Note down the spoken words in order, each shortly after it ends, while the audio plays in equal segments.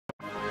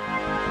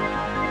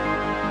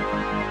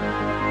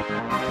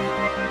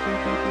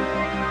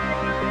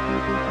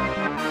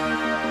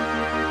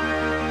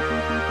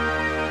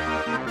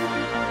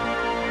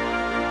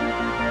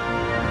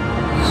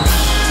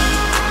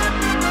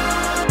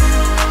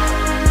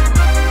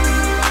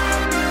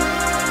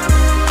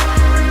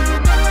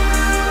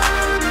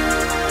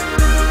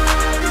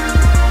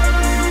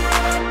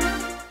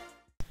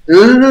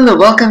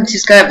Welcome to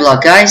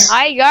Skyblock, guys.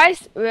 Hi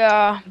guys, we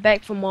are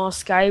back for more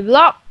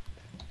Skyblock.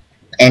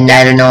 And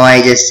I don't know why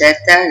I just said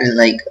that. It's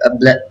like a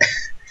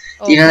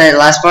Do you know that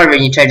last part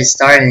when you try to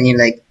start and you're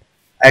like,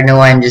 I don't know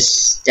why I'm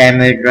just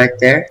stammered right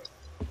there.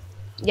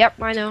 Yep,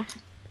 I know.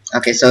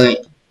 Okay, so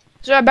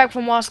we're back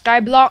for more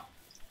Skyblock.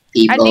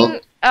 people. I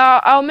think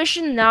our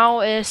mission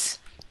now is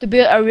to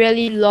build a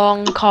really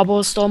long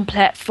cobblestone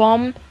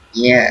platform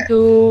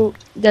to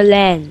the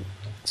land,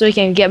 so we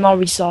can get more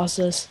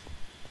resources.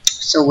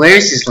 So where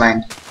is this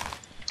land?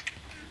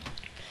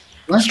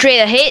 What? Straight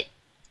ahead.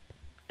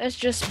 Let's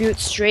just build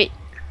straight,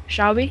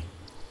 shall we?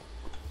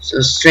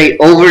 So straight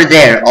over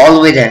there, all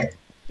the way there.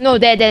 No,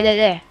 there.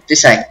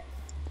 This side.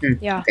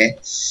 Yeah. Okay.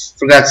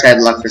 Forgot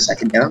Skyblock for a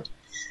second though.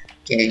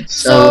 Okay,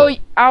 so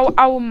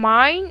our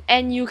mine,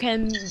 and you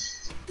can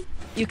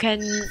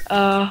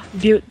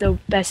build the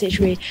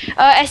passageway.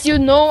 As you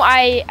know,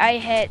 I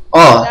had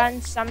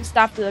done some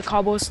stuff to the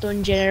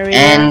cobblestone generator.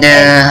 And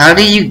how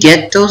do you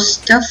get those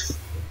stuff?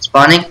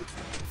 Spawning?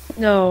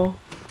 No,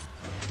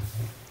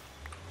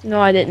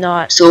 I did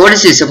not. So what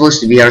is it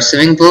supposed to be? Our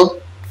swimming pool?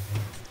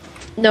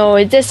 No,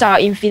 it is our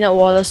infinite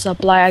water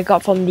supply I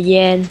got from the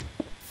end.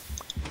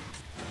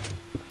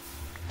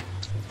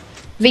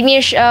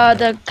 Vignesh,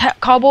 the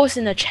cobble's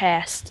in the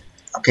chest.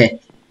 Okay.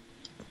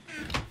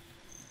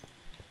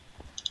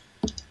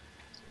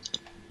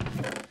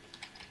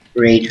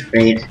 Raid.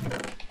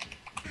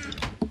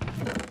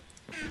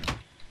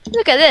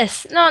 Look at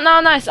this. No,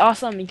 it's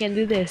awesome. You can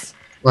do this.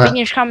 What?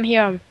 Vignesh, come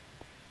here.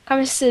 Come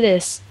and see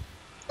this.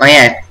 Oh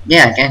yeah,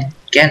 I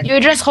can. You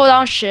just hold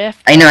down shift.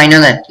 I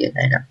know that. Yeah,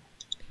 I know.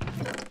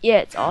 Yeah,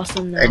 it's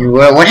awesome now. And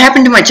what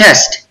happened to my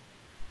chest?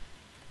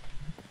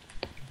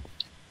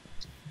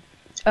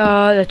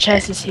 The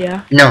chest is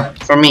here. No,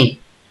 for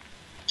me.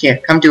 Here,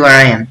 come to where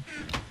I am.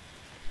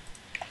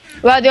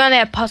 Well, do you want to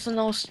have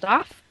personal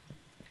stuff?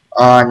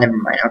 Never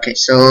mind. Okay,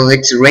 so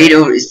it's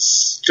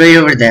straight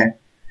over there.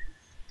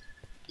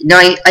 Now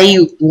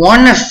I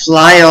wanna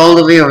fly all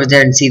the way over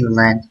there and see the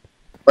land,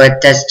 but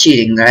that's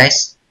cheating,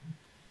 guys.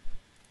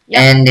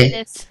 Yep, and it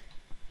is.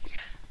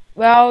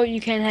 Well,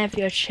 you can have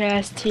your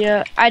chest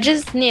here. I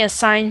just need a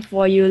sign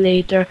for you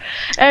later.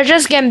 I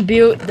just can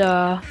build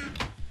the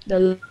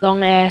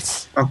long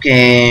ass.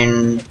 Okay.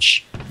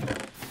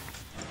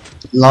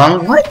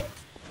 Long what?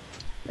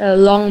 A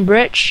long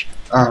bridge.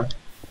 Oh.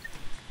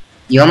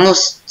 You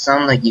almost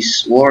sound like you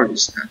swore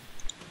just now.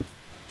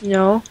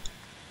 No.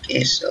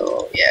 Okay,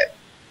 so yeah.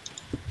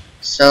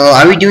 So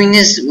are we doing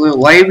this?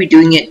 Why are we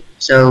doing it?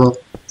 So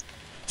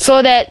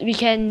that we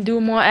can do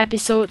more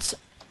episodes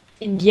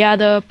in the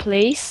other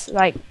place.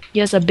 Like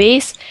here's a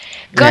base,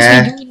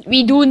 because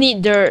we do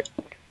need dirt.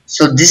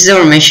 So this is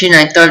our mission.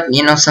 I thought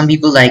some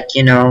people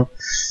extend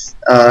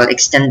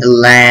the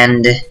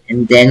land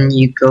and then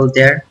you go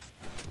there.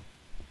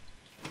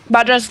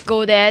 But just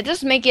go there.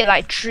 Just make it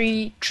like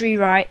three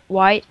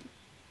wide.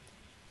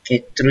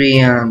 Okay,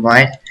 3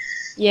 wide.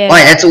 Yeah.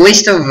 Why? That's a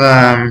waste of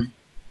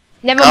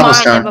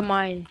Never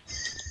mind.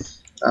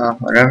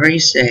 Whatever you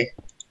say.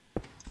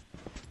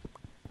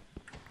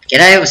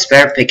 Can I have a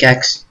spare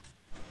pickaxe?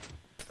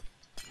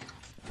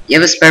 You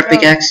have a spare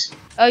pickaxe?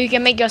 Oh, you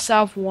can make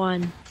yourself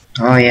one.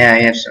 Oh yeah,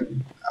 I have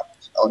some.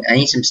 Oh, I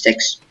need some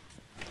sticks.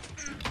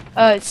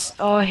 It's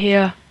all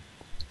here.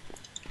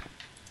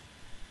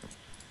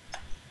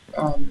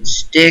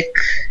 Stick.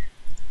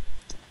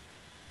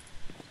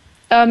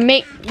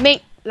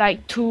 Make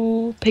like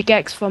 2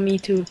 pickaxe for me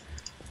too.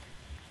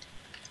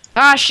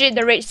 Ah shit,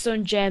 the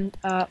redstone jammed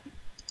up.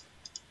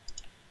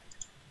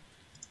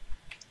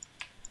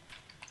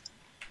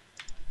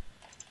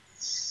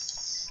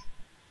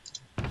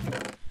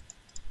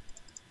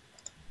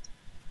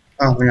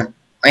 Oh no.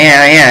 Oh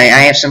yeah,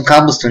 I have some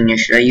cobblestone here.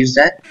 Should I use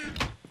that?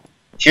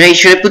 Should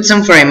I put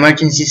some for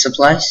emergency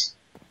supplies?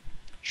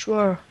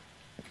 Sure.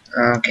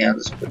 Okay, I'll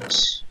just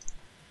put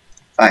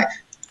 5.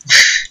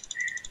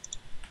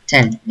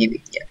 10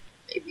 maybe. Yeah,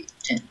 maybe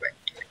 10 right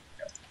there.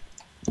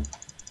 No.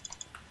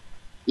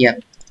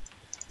 Yep.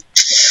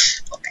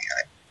 Oh my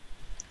god.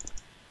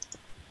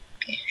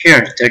 Okay,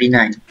 here,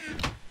 39.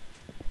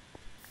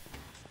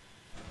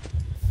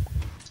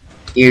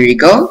 Here you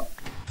go.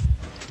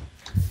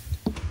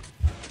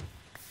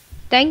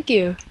 Thank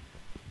you.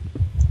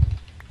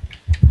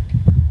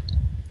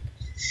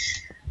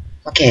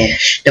 Okay,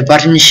 the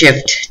button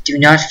shift. Do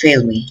not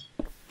fail me.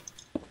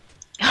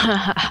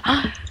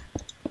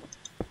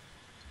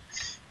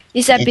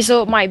 This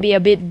episode might be a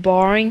bit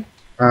boring.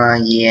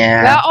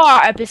 Yeah. Well, all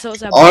our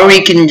episodes are Or boring.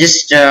 we can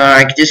just,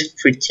 I could just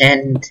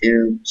pretend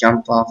to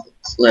jump off a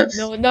cliff.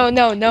 No.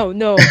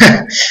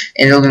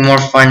 It'll be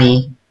more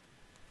funny.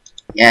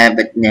 Yeah,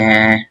 but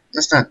nah,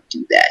 let's not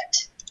do that.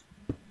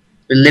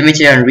 We're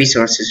limited on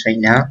resources right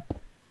now,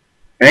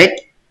 right?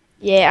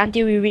 Yeah,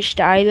 until we reach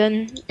the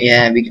island.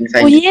 Yeah, we can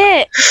find. Oh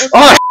yeah.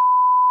 Oh,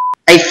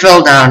 I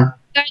fell down.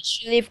 You guys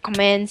should leave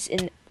comments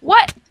in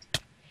what?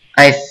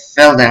 I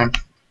fell down.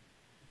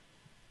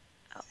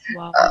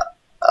 Wow.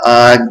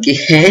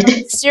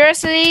 Good.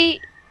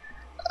 Seriously?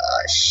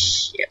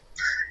 Shit.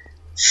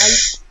 Are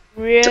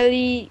you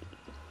really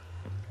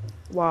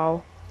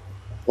Wow.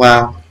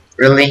 Wow.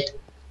 Really?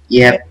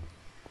 Yeah. Yep.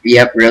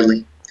 Yep.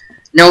 Really.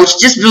 No, it's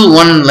just build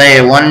one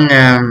layer, one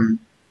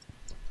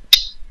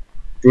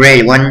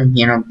bridge, one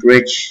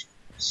bridge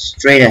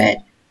straight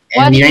ahead,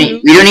 and What do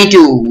you we don't lose? need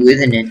to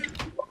within it.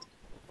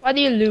 What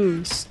do you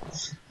lose?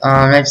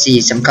 Let's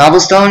see, some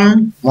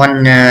cobblestone,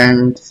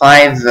 one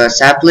five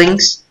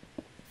saplings,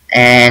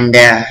 and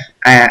a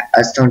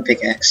stone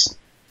pickaxe.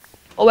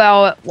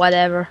 Well,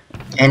 whatever.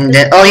 And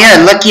oh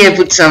yeah, lucky I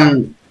put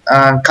some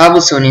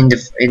cobblestone in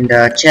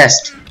the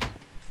chest.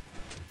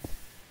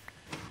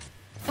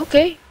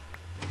 Okay.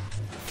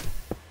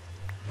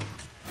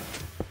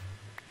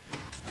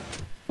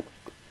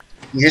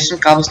 Is there some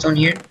cobblestone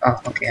here? Oh,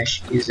 okay, I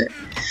should use it.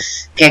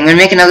 Okay, I'm gonna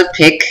make another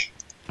pick.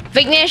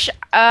 Vignesh,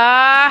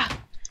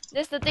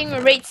 that's the thing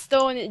with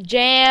redstone, it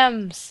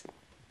jams.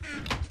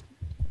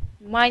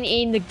 Mine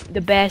ain't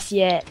the best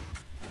yet.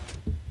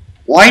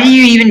 Why do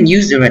you even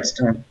use the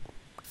redstone?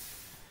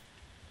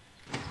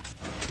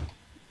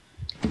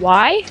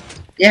 Why?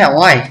 Yeah,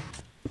 why?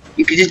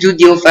 You could just do it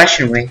the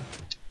old-fashioned way.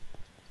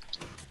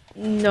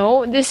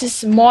 No, this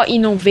is more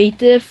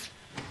innovative.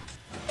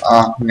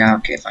 Oh, no,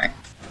 okay, fine.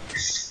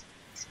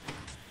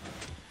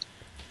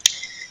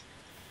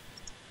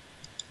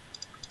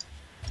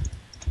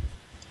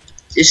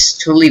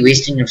 Just totally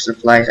wasting your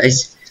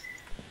supplies.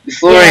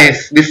 Before I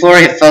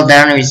fell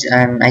down, it was,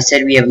 I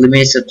said we have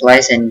limited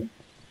supplies, and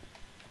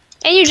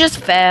you just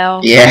fell.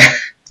 yeah.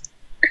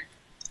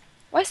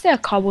 Why is there a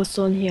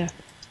cobblestone here?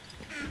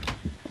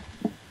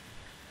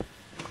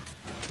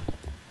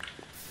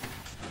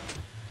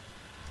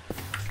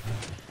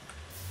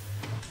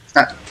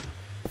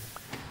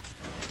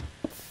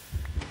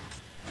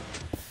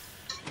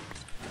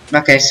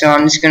 Okay, so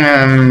I'm just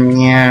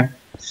gonna yeah.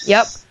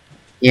 Yep.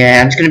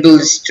 Yeah, I'm just gonna build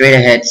it straight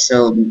ahead,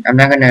 so I'm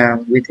not gonna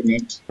widen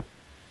it.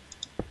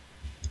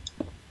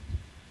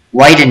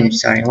 Widen it,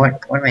 sorry, what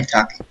am I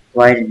talking?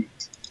 Widen it.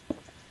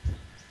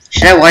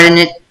 Should I widen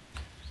it?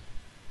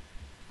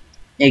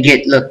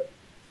 Hey, look.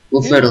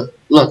 Wolf Little,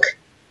 look.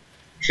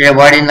 Should I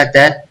widen like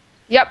that?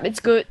 Yep,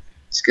 it's good.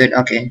 It's good,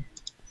 okay.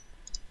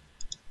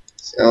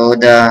 So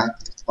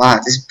wow,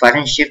 this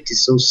button shift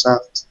is so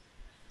soft.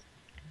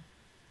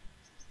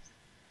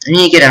 I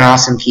need to get an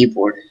awesome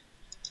keyboard.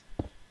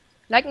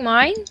 Like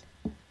mine?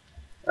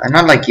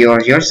 Not like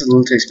yours. Yours is a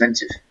little too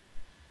expensive.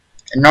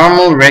 A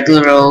normal,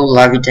 regular old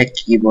Logitech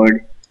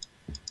keyboard.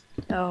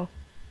 Oh.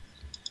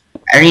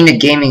 I mean, the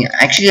gaming.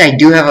 Actually, I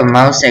do have a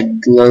mouse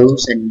that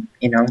glows, and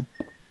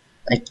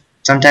like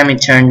sometimes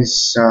it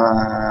turns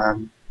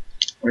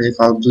what is it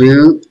called,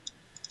 blue.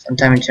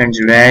 Sometimes it turns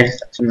red,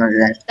 something like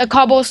that. The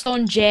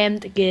cobblestone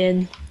jammed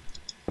again.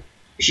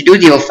 You should do it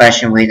the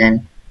old-fashioned way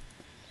then.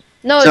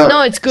 No,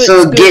 it's good.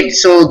 So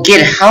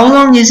Git, how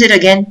long is it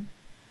again?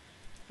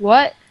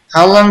 What?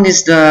 How long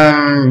is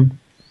the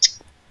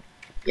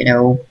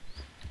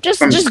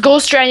Just go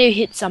straight and you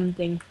hit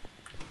something.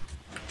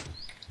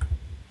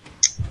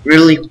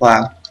 Really?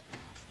 Wow.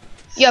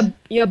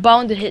 You're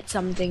bound to hit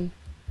something.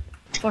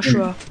 For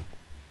sure.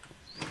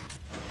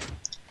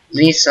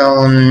 So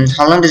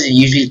how long does it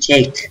usually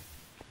take?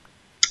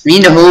 We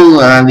need a whole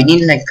we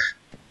need like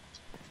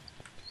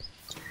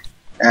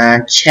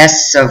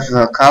chests of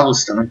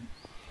cobblestone.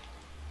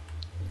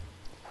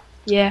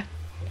 Yeah.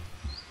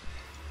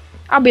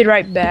 I'll be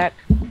right back.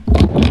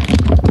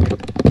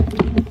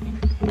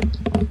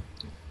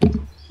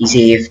 He's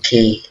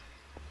AFK.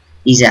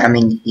 He's an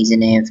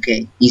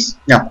AFK. He's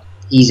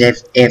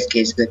AFK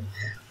is good.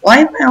 Why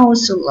am I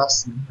always so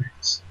lost in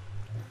words?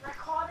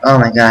 Oh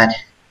my god.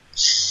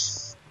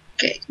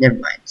 Okay, never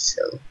mind.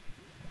 So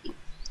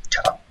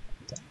top.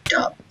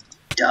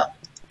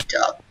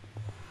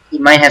 He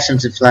might have some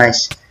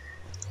supplies.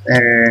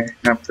 Better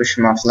not push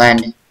him off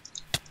land.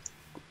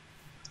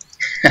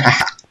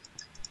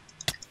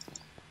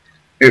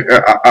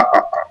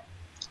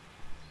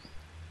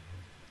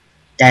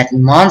 That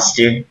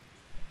monster.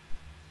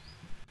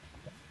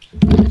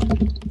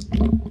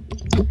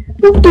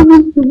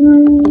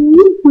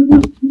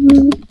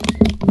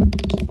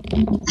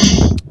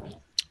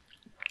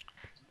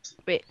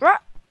 Wait,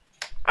 what?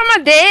 Am I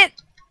dead?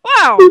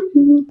 Wow.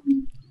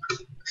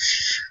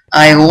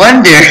 I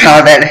wonder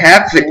how that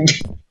happened.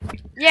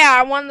 Yeah,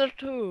 I wonder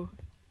too.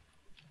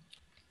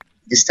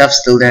 The stuff's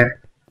still there.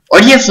 Or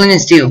do you have flint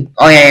and steel?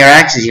 Oh yeah, your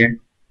axe is here.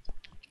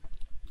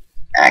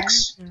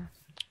 Axe.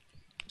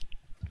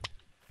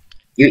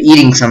 You're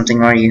eating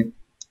something, are you?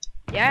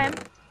 Yeah, I am.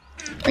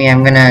 Oh yeah,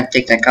 I'm gonna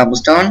take that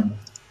cobblestone.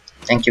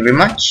 Thank you very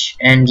much.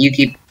 And you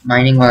keep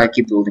mining while I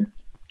keep building.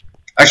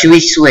 Or should we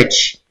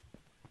switch?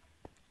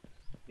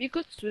 We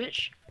could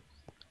switch.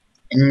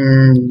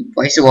 And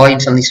why is the volume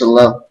suddenly so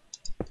low?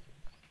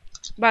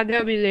 But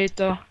that'll be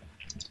later.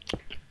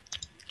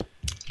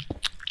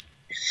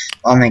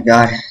 Oh my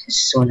god,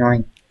 it's so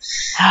annoying.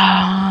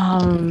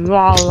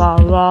 What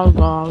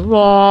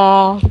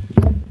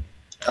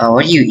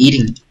are you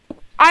eating?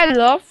 I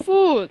love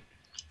food.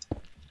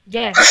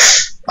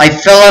 Yes. I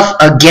fell off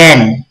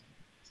again.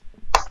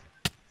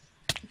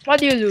 What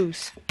do you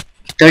lose?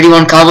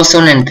 31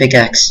 cobblestone and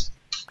pickaxe.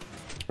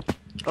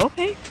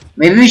 Okay.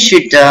 Maybe we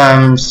should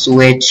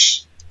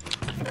switch.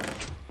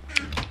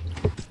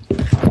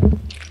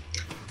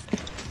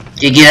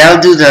 Okay, I'll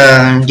do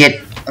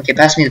the Okay,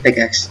 pass me the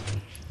pickaxe.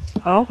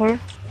 Okay.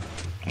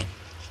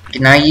 Okay,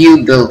 now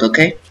you build.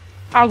 Okay.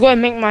 I'll go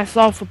and make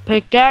myself a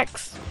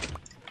pickaxe.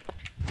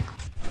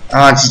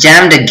 Oh, it's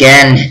jammed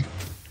again.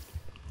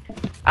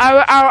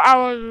 I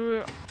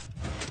was.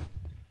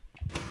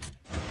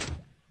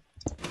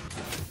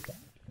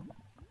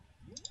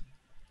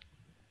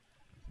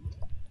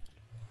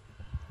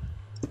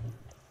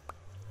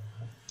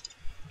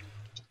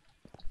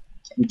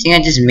 I think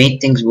I just made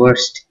things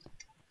worse.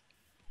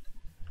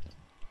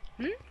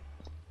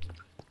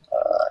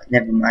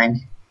 Never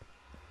mind.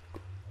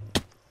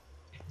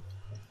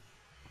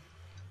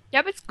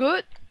 Yep, it's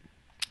good.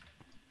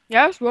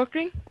 Yeah, it's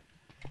working.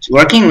 It's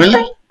working,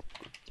 really?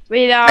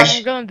 Wait,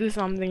 I'm gonna do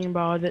something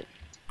about it.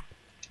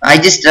 I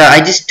just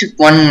took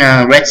one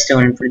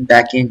redstone and put it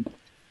back in.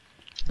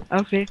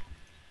 Okay.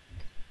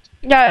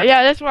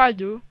 Yeah, that's what I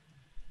do.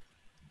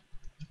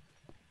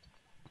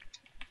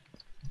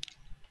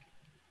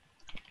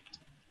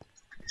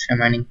 Try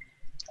mining.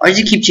 Why did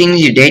you keep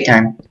changing your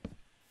daytime?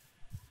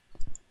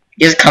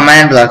 It's a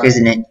command block,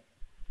 isn't it?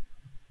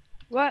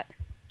 What?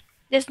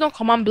 There's no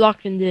command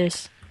block in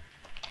this.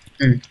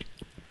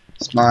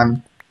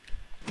 Spawn.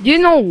 Do you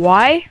know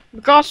why?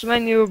 Because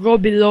when you go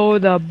below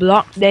the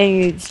block,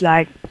 then it's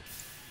like...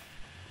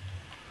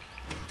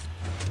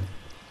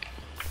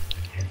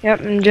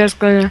 Yep, I'm just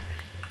gonna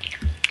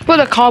put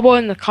a cobble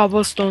in the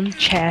cobblestone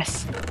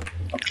chest.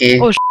 Okay.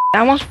 Oh, I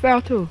almost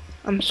fell too.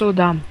 I'm so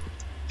dumb.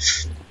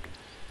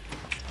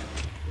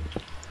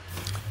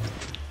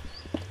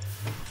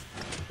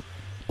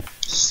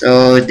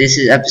 So this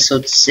is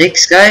episode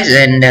 6, guys,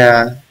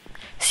 and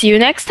see you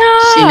next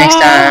time. see you next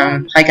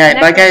time. Hi guys,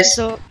 bye guys.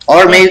 Episode.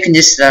 Or maybe we can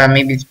just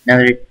maybe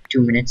another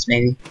 2 minutes,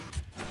 maybe.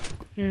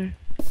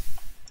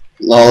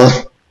 Lol.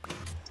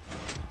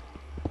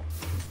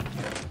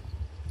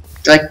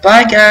 Like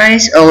bye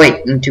guys. Oh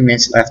wait, 2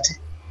 minutes left.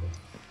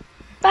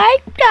 Bye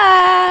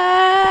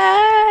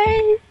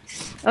guys.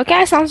 Okay,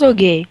 I sound so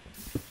gay.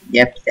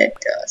 Yep, that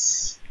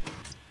does.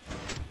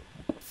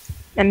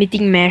 I'm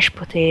eating mashed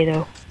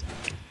potato.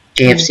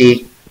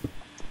 KFC.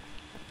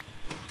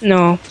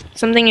 No,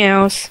 something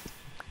else.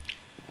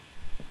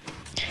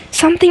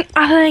 Something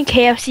other than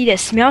KFC that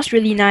smells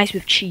really nice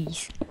with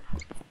cheese.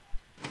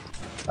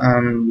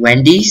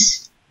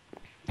 Wendy's.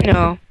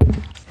 No,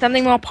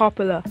 something more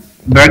popular.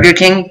 Burger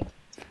King.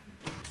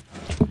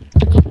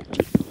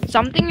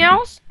 Something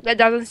else that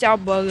doesn't sell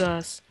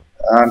burgers.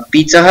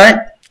 Pizza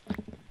Hut.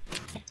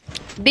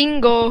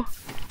 Bingo.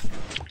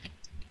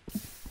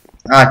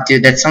 Ah,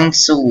 dude, that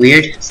sounds so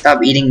weird.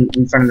 Stop eating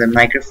in front of the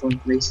microphone,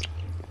 please.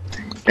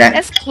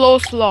 That's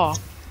coleslaw.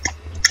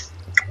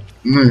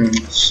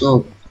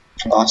 So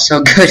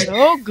good.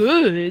 So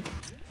good.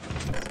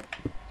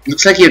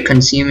 Looks like you're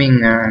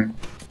consuming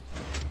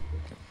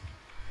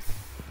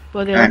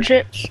Potato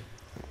chips.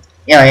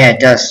 Yeah, it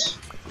does.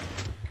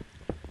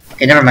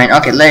 Okay, never mind.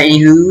 Okay,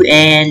 anywho,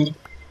 and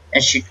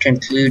that should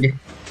conclude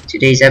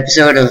today's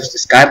episode of the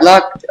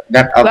Skyblock.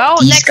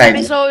 Next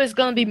episode is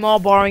gonna be more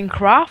boring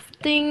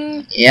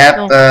crafting.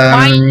 Yep.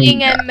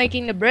 Mining and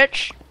making the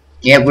bridge.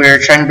 Yeah, we're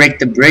trying to break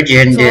the bridge,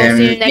 and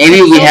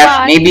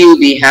maybe we'll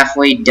be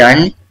halfway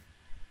done.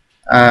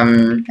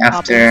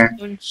 After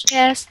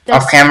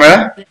off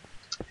camera.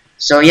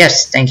 So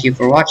yes, thank you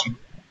for watching.